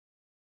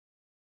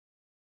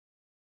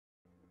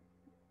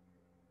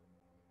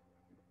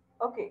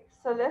Okay,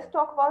 so let's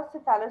talk about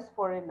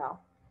cephalosporin now.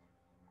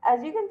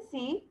 As you can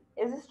see,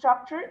 its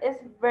structure is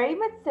very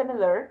much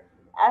similar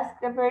as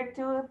compared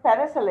to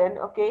penicillin,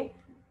 okay?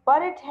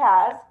 But it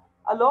has,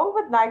 along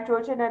with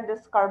nitrogen and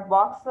this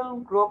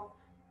carboxyl group,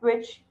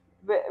 which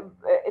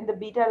in the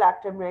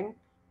beta-lactam ring,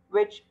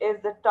 which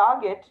is the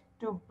target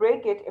to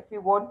break it if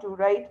you want to,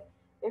 right?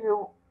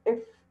 If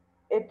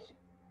it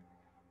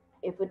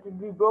if it would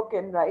be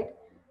broken, right?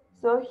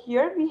 So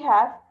here we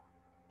have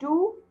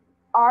two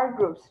R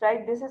groups,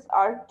 right? This is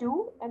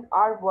R2 and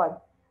R1.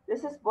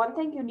 This is one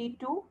thing you need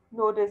to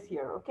notice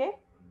here, okay?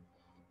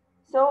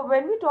 So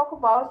when we talk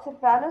about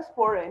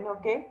cephalosporin,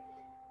 okay,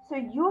 so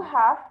you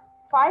have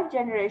five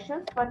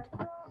generations, but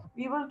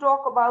we will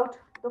talk about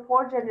the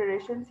four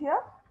generations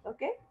here,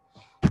 okay?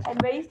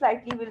 And very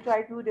slightly we'll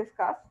try to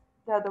discuss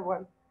the other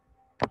one,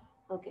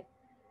 okay?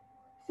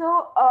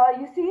 So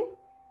you see,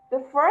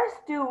 the first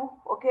two,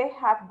 okay,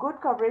 have good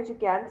coverage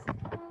against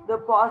the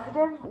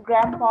positive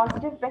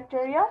gram-positive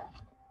bacteria,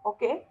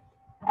 okay,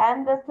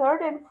 and the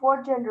third and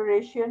fourth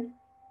generation,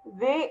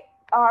 they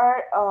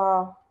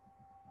are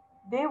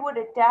they would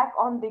attack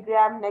on the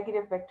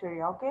gram-negative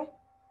bacteria, okay.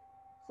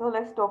 So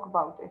let's talk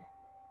about it.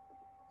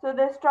 So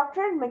the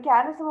structure and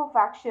mechanism of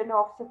action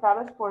of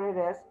cephalosporin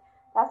is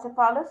that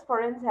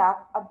cephalosporins have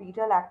a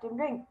beta-lactam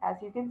ring,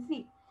 as you can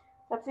see.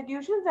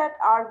 Substitutions at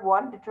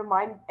R1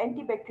 determine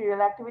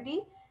antibacterial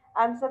activity,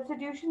 and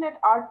substitution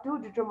at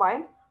R2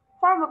 determine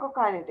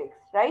pharmacokinetics,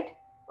 right?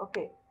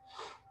 Okay.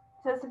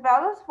 So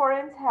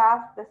cephalosporins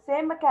have the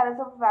same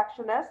mechanism of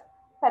action as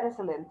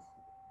penicillins.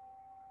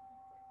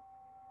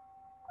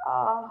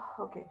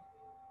 Okay.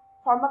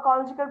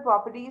 Pharmacological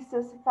properties.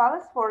 So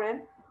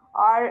cephalosporin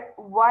are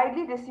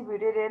widely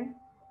distributed in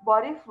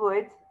body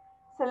fluids.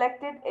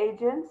 Selected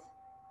agents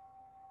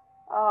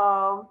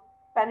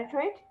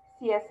penetrate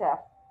CSF.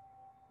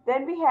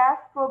 Then we have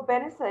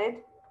probenicid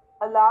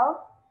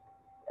allow,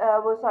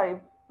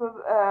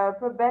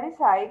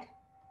 probenicide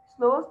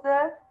slows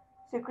the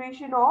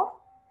secretion of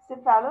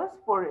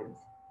cephalosporins.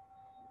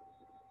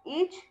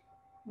 Each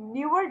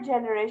newer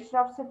generation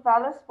of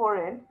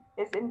cephalosporin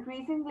is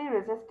increasingly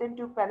resistant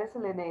to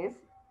penicillinase.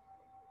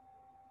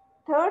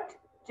 Third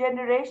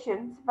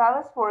generation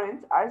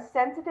cephalosporins are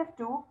sensitive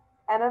to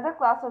another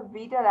class of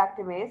beta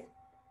lactamase,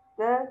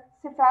 the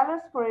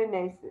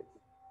cephalosporinases.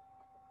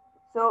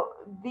 So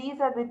these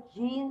are the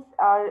genes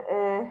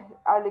are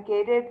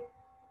located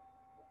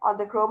on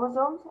the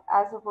chromosomes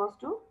as opposed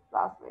to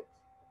plasmids.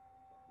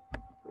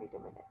 Wait a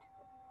minute.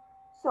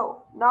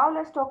 So now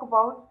let's talk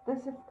about the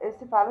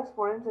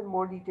cephalosporins in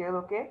more detail.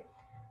 Okay.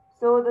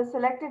 So the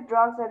selected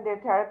drugs and their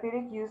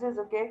therapeutic uses.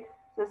 Okay.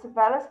 So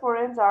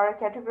cephalosporins are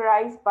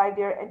categorized by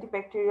their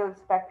antibacterial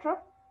spectrum,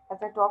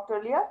 as I talked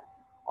earlier,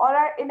 or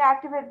are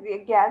inactive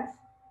against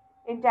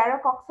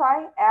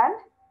enterococci and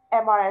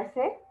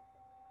MRSA,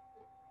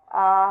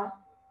 uh,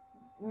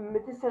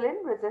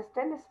 methicillin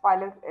resistant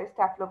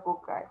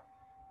staphylococci,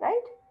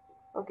 right?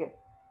 Okay.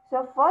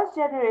 So first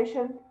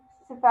generation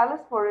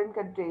cephalosporin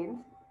contains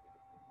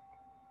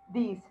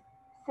these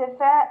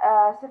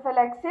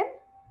cephalexin,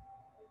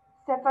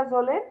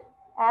 cefazolin,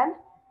 and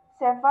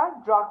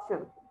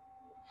cefadroxil.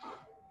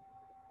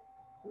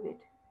 Wait.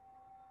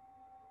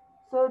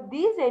 So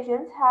these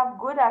agents have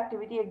good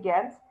activity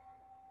against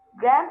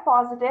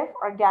gram-positive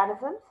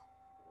organisms,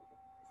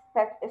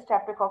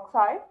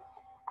 streptococci,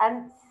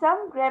 and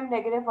some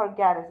gram-negative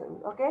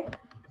organisms. Okay,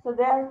 so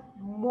they are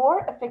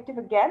more effective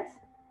against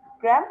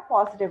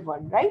gram-positive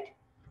one, right?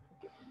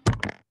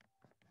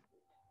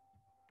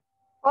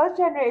 First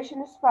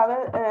generation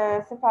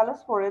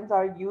cephalosporins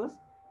are used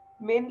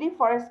mainly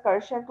for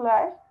Escherichia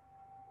coli,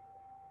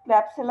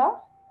 Klebsiella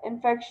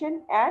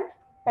infection, and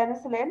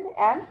penicillin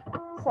and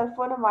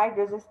sulfonamide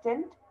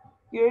resistant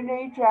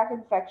urinary tract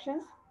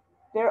infections.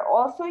 They are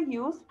also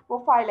used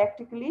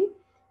prophylactically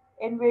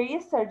in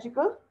various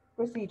surgical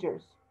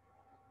procedures.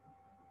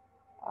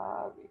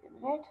 Wait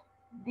a minute.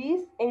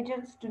 These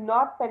agents do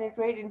not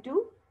penetrate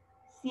into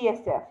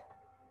CSF.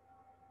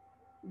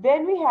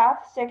 Then we have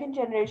second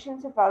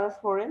generation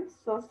cephalosporins.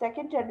 So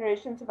second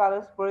generation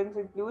cephalosporins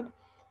include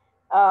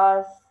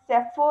uh,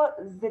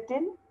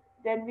 cefoxitin.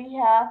 Then we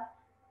have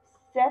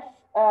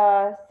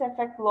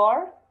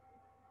cefaclor,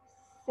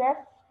 cef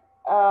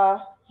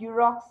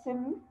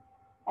uroxim,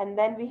 and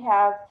then we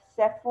have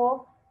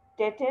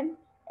cefotetin,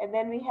 and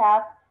then we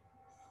have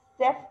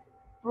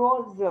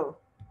cefprozil.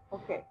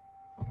 Okay,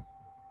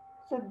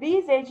 so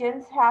these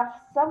agents have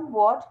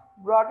somewhat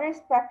broader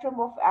spectrum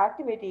of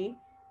activity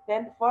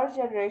than first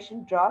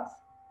generation drugs.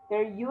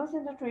 Their use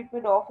in the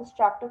treatment of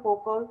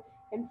streptococcal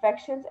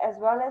infections as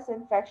well as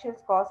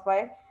infections caused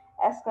by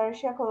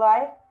Escherichia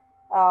coli,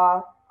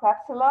 uh,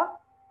 Klebsiella,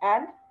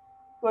 and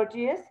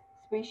Proteus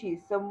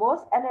species. So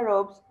most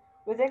anaerobes,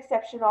 with the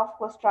exception of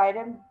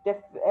Clostridium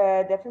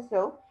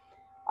difficile,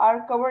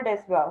 are covered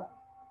as well.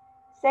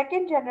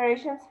 Second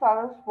generation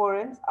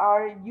cephalosporins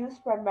are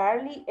used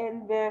primarily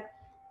in the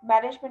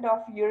management of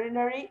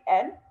urinary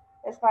and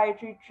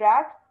respiratory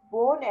tract,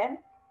 bone and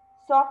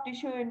soft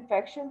tissue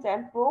infections,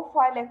 and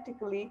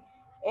prophylactically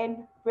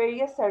in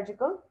various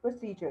surgical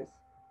procedures.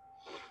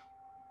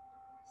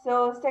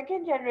 So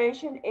second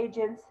generation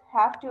agents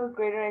have to a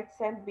greater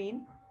extent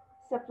been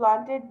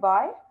supplanted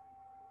by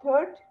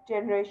third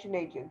generation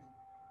agents,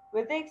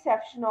 with the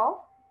exception of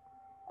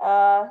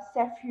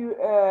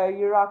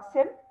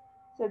cefuroxime.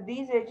 So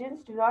these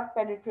agents do not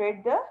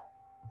penetrate the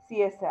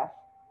CSF.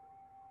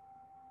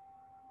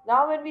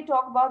 Now, when we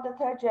talk about the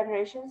third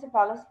generation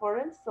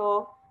cephalosporins,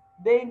 so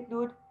they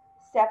include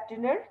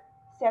ceftinir,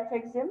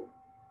 cefixime,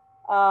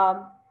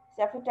 um,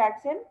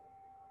 cefotaxime,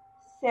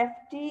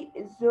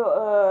 ceftizo,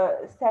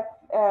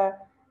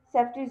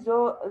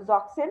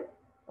 ceftizoxime.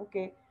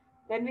 Okay,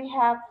 then we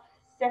have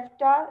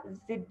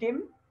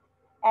ceftazidime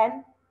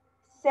and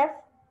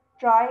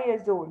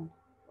ceftriaxone.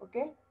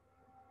 Okay,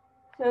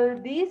 so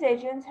these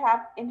agents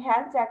have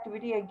enhanced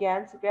activity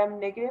against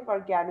gram-negative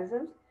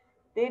organisms.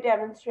 They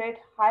demonstrate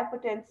high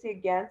potency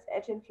against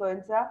H.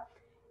 influenza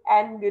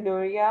and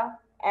gonorrhea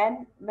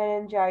and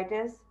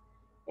meningitis,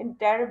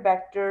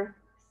 Enterobacter,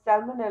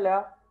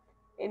 Salmonella,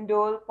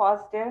 Indole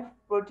positive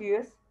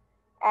Proteus,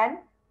 and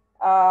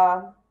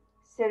uh,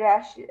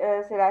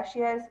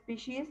 Serratia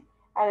species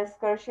and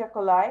Escherichia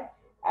coli,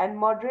 and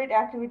moderate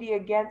activity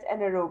against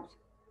anaerobes.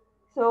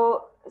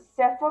 So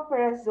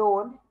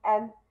cefoperazone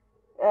and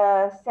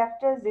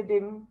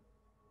ceftazidime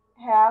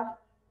have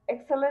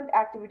excellent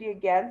activity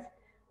against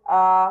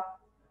uh,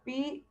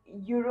 P.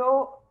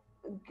 uroginosa.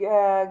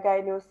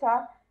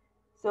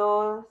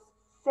 So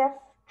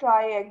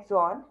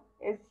ceftriaxone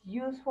is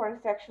used for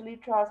sexually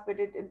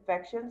transmitted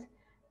infections,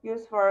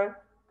 used for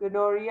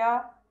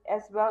gonorrhea,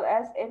 as well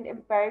as in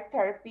empiric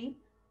therapy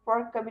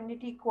for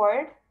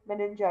community-acquired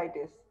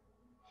meningitis.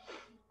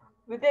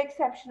 With the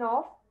exception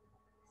of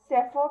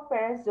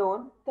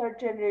cefoperazone, third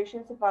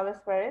generation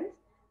cephalosporins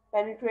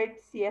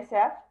penetrate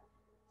CSF.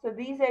 So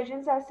these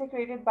agents are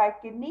secreted by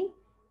kidney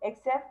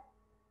except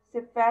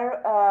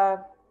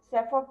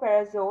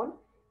cefoperazone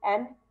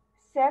and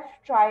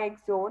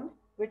ceftriaxone,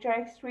 which are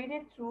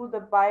excreted through the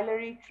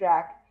biliary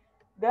tract,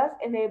 thus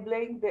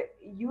enabling the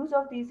use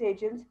of these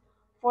agents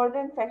for the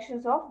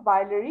infections of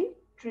biliary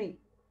tree.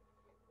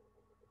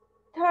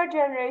 Third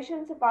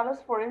generation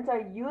cephalosporins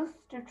are used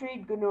to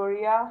treat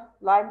gonorrhea,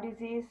 Lyme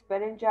disease,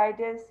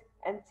 meningitis,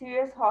 and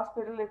serious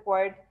hospital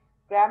acquired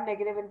gram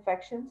negative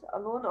infections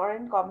alone or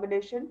in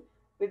combination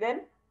with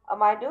an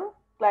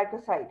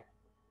aminoglycoside.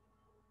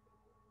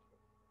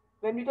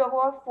 When we talk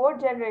about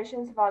fourth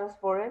generation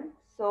cephalosporin,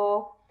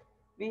 so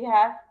we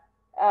have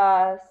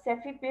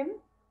cefepime,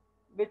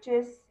 which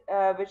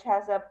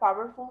has a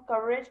powerful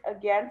coverage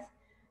against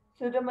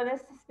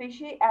Pseudomonas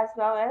species as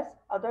well as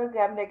other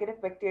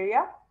gram-negative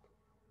bacteria.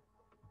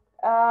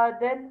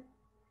 Then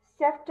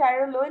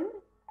ceftriaxone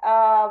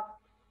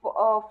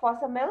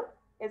fosamail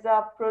is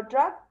a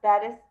prodrug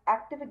that is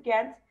active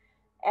against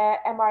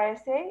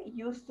MRSA,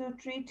 used to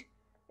treat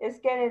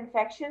skin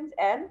infections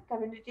and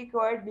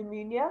community-acquired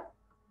pneumonia.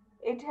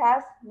 It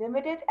has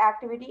limited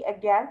activity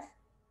against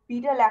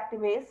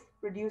beta-lactamase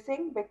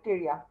producing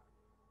bacteria.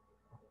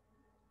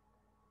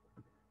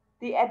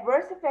 The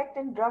adverse effect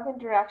in drug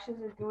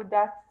interactions include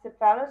that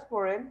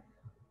cephalosporin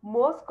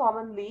most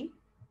commonly,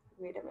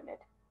 wait a minute,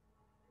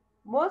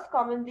 most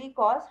commonly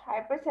cause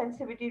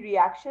hypersensitivity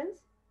reactions.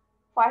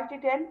 5 to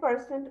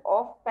 10%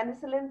 of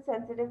penicillin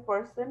sensitive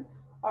person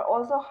are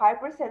also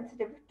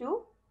hypersensitive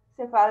to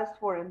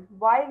cephalosporin.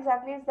 Why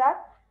exactly is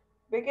that?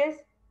 Because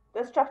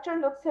the structure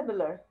looks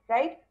similar,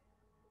 right?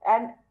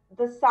 And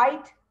the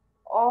site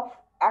of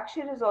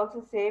action is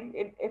also same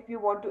if you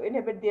want to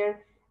inhibit their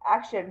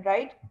action,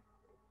 right?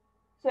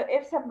 So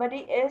if somebody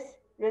is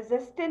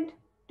resistant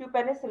to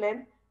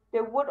penicillin,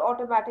 they would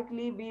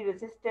automatically be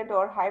resistant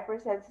or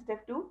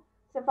hypersensitive to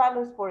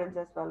cephalosporins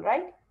as well,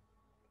 right?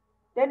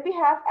 Then we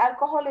have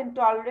alcohol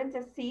intolerance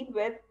is seen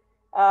with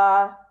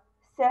uh,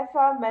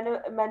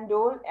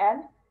 cefamandole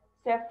and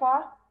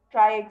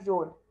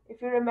ceftriaxone.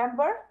 If you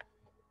remember,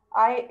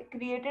 I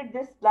created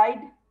this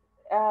slide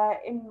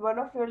in one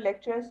of your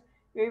lectures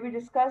where we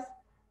discussed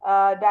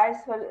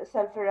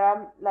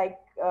disulfiram like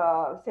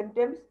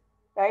symptoms,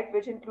 right,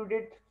 which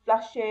included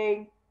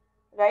flushing,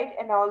 right,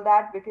 and all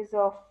that because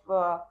of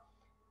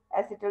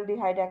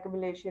acetaldehyde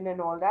accumulation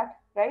and all that,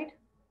 right?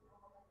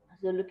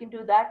 So look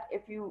into that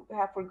if you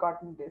have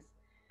forgotten this.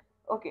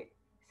 Okay,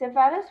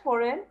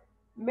 cephalosporin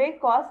may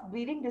cause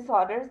bleeding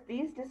disorders.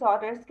 These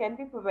disorders can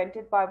be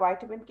prevented by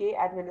vitamin K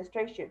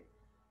administration.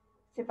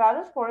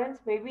 Cephalosporins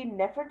may be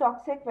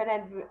nephrotoxic when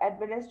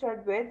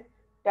administered with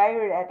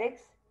diuretics.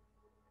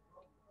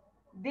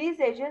 These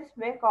agents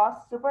may cause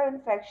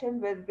superinfection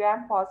with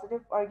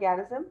gram-positive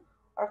organism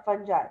or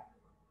fungi.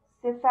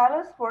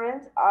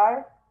 Cephalosporins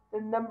are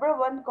the number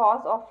one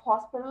cause of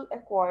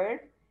hospital-acquired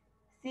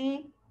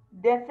C.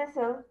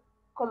 difficile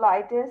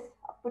colitis,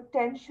 a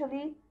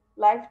potentially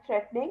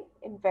life-threatening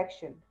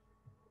infection.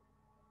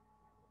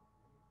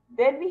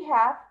 Then we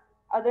have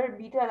other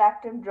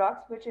beta-lactam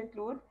drugs, which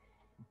include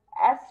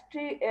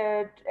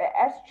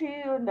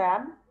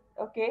astrionam.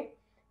 Okay,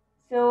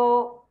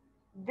 so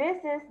this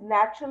is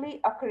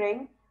naturally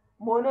occurring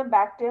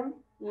monobactam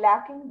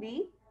lacking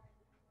the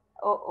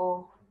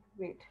oh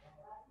wait,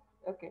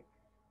 okay,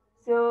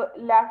 so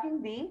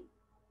lacking the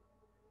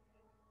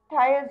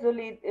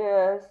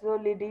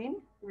thiazolidine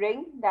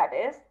ring that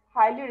is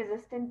highly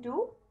resistant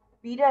to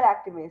beta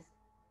lactamase.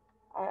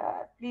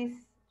 Please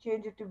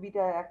change it to beta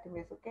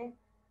lactamase, okay?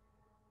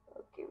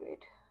 Okay,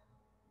 wait.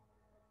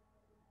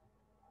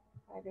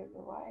 I don't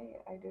know why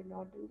I did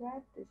not do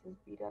that. This is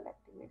beta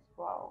lactamase.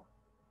 Wow.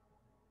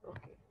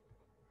 Okay,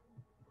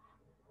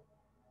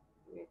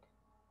 wait.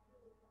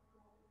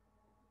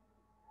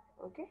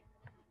 Okay.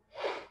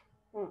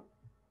 Hmm.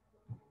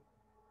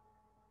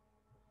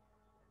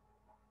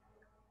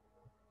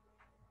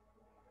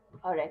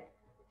 All right.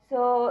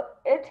 So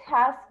it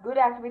has good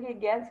activity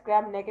against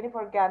gram-negative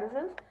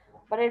organisms,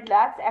 but it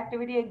lacks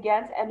activity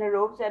against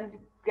anaerobes and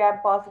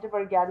gram-positive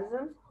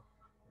organisms.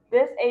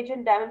 This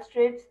agent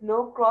demonstrates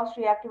no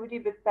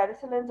cross-reactivity with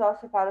penicillins or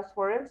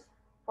cephalosporins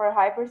for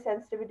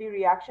hypersensitivity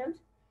reactions.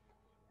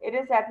 It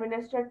is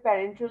administered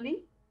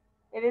parenterally.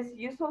 It is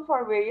useful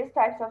for various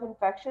types of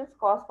infections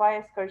caused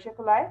by Escherichia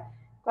coli,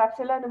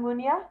 Klebsiella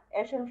pneumonia,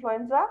 H.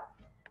 influenza,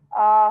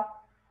 uh,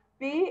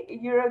 P.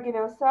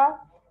 aeruginosa,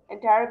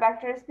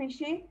 Enterobacter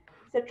species,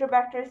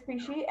 Citrobacter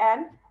species,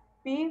 and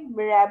P.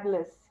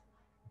 mirabilis.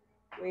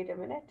 Wait a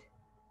minute.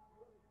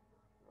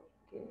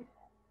 Okay,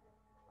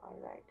 all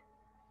right.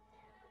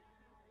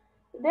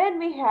 Then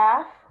we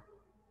have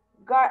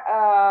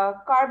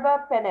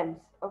carbapenems.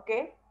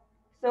 Okay,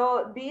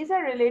 so these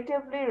are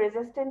relatively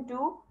resistant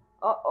to.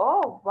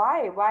 Oh,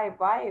 why?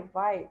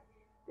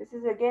 This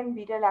is again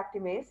beta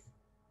lactamase.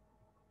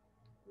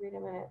 Wait a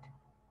minute.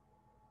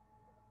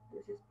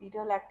 This is beta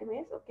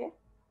lactamase. Okay,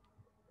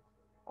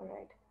 all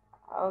right.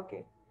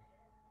 Okay,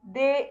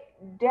 they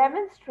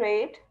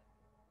demonstrate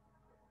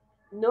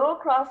no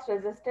cross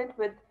resistant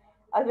with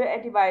other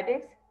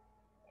antibiotics.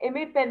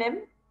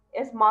 Imipenem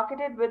is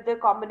marketed with the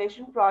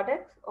combination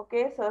products.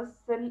 Okay, so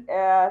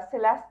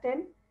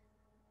Celastin,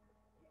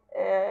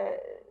 uh,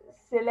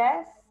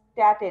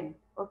 Celastatin,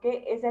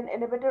 okay, is an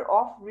inhibitor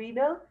of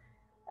renal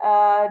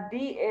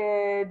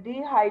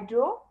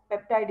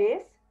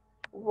dehydropeptidase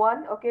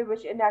 1, okay,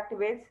 which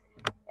inactivates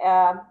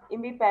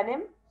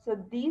imipenem. So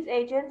these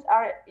agents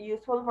are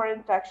useful for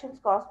infections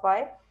caused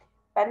by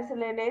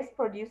penicillinase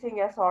producing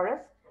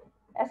SRS,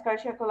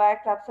 Escherichia coli,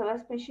 Klebsiella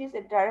species,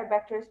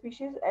 Enterobacter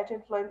species, H.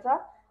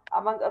 influenza,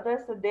 among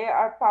others. So they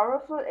are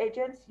powerful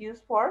agents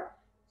used for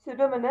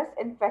pseudomonas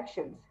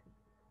infections.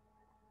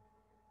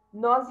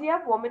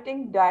 Nausea,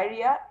 vomiting,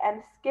 diarrhea,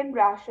 and skin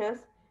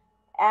rashes,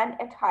 and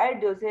at higher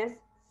doses,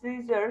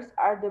 seizures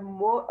are their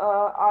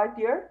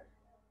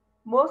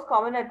most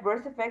common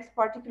adverse effects,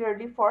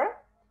 particularly for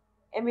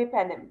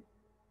imipenem.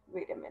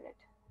 Wait a minute.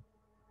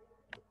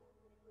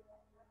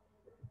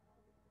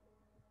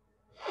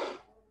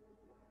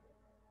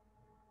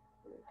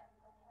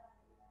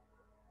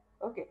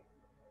 Okay.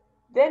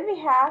 Then we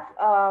have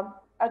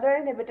other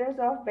inhibitors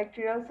of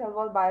bacterial cell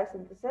wall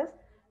biosynthesis.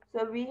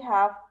 So we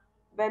have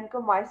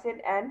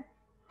vancomycin and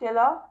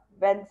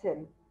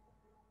telabensin.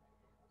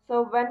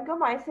 So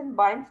vancomycin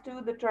binds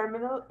to the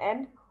terminal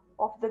end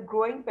of the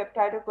growing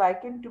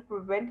peptidoglycan to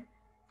prevent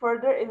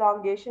further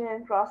elongation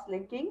and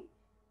cross-linking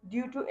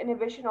due to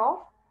inhibition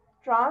of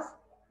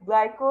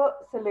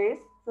transglycosylase.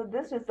 So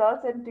this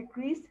results in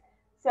decreased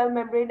cell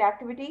membrane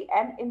activity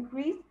and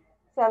increased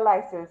cell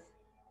lysis.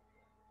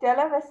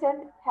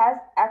 Televecin has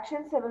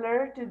action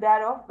similar to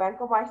that of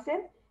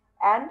vancomycin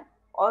and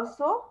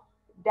also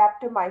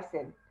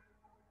daptomycin.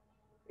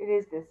 It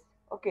is this.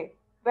 Okay.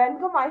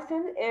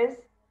 Vancomycin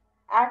is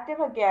active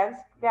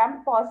against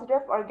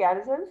gram-positive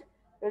organisms.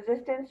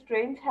 Resistant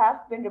strains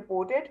have been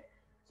reported.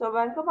 So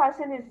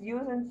vancomycin is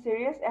used in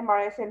serious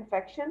MRSA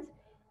infections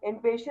in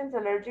patients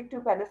allergic to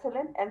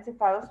penicillin and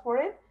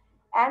cephalosporin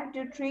and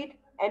to treat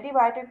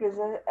antibiotic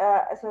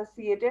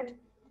associated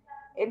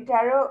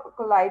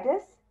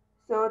enterocolitis.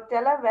 So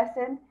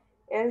telavecin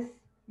is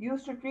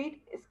used to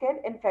treat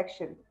skin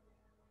infection.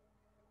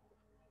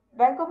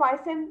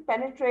 Vancomycin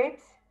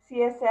penetrates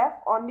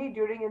CSF only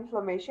during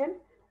inflammation.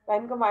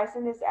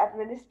 Vancomycin is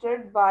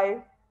administered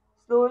by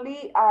slow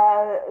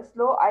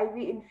IV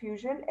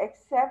infusion,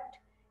 except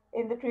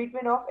in the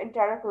treatment of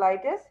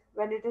enterocolitis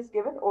when it is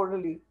given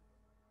orally.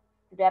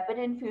 Rapid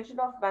infusion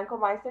of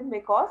vancomycin may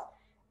cause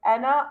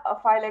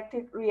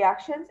anaphylactic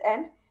reactions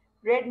and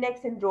red neck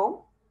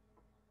syndrome,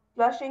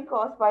 flushing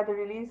caused by the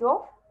release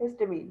of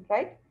histamine,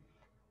 right?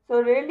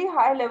 So really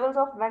high levels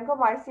of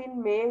vancomycin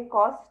may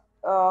cause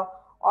uh,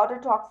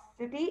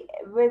 ototoxicity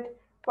with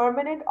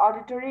permanent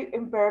auditory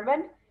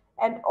impairment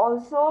and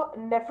also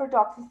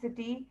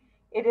nephrotoxicity.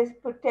 It is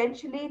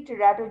potentially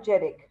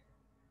teratogenic.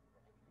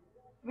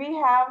 We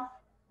have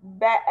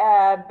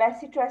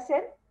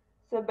bacitracin.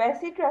 So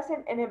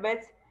bacitracin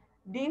inhibits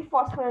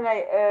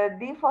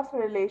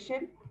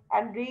dephosphorylation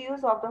and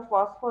reuse of the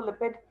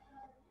phospholipid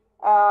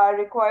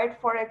required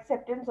for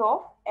acceptance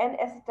of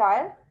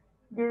N-acetyl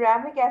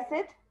buramic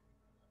acid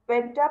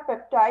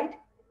pentapeptide,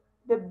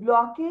 the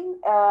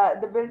building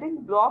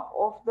block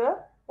of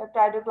the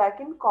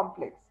peptidoglycan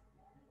complex.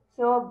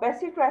 So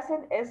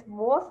bacitracin is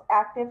most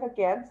active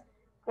against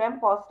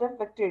gram-positive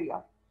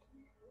bacteria.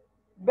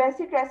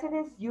 Bacitracin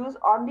is used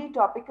only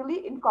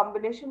topically in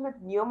combination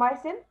with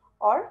neomycin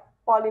or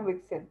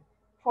polymyxin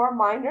for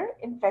minor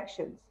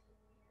infections.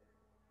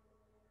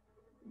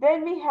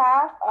 Then we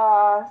have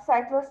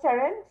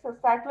cycloserine. So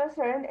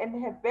cycloserine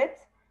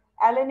inhibits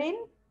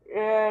alanine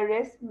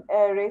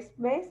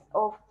racemase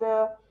of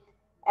the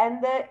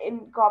and the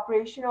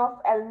incorporation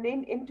of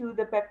alanine into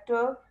the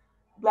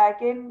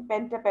peptoglycan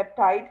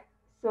pentapeptide.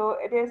 So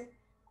it is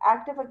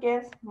active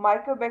against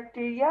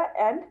mycobacteria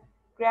and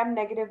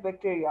gram-negative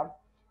bacteria.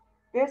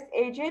 This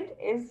agent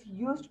is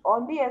used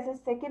only as a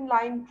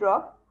second-line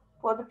drug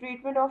for the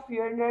treatment of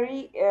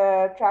urinary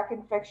tract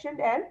infection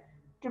and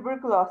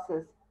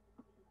tuberculosis.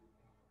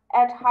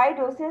 At high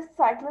doses,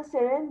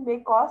 cycloserine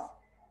may cause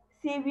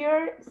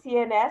severe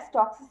CNS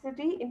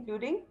toxicity,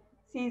 including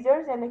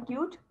seizures and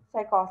acute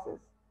psychosis.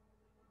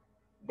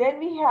 Then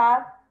we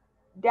have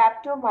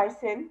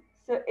daptomycin.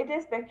 So it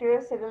is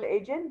bactericidal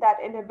agent that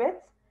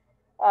inhibits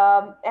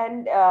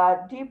and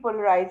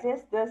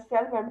depolarizes the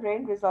cell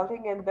membrane,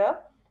 resulting in the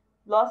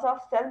loss of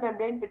cell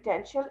membrane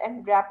potential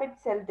and rapid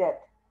cell death.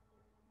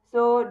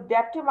 So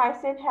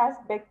daptomycin has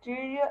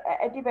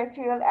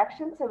antibacterial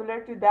action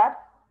similar to that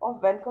of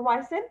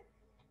vancomycin.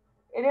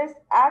 It is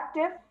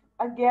active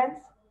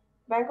against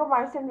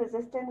vancomycin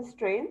resistant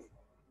strains.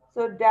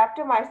 So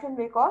daptomycin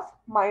may cause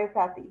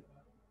myopathy.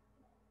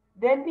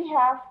 Then we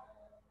have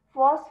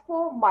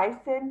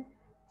phosphomycin.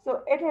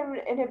 So it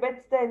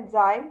inhibits the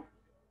enzyme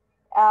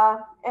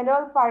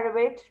enol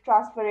pyruvate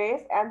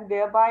transferase and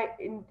thereby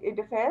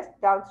interferes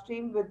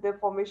downstream with the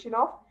formation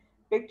of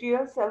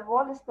bacterial cell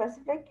wall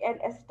specific and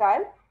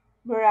acetyl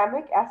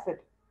muramic acid.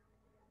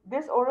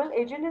 This oral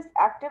agent is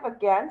active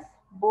against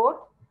both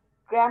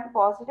gram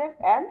positive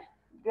and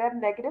gram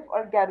negative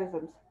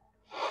organisms.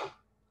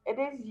 It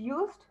is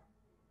used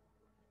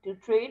to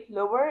treat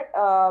lower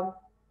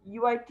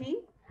UIT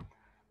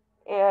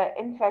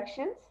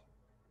infections.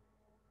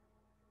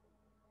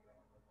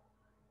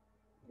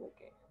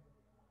 Okay.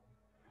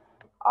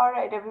 All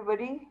right,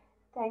 everybody.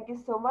 Thank you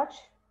so much.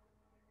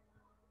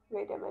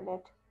 Wait a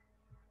minute.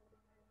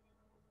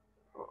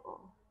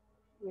 Uh-oh.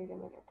 Wait a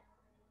minute.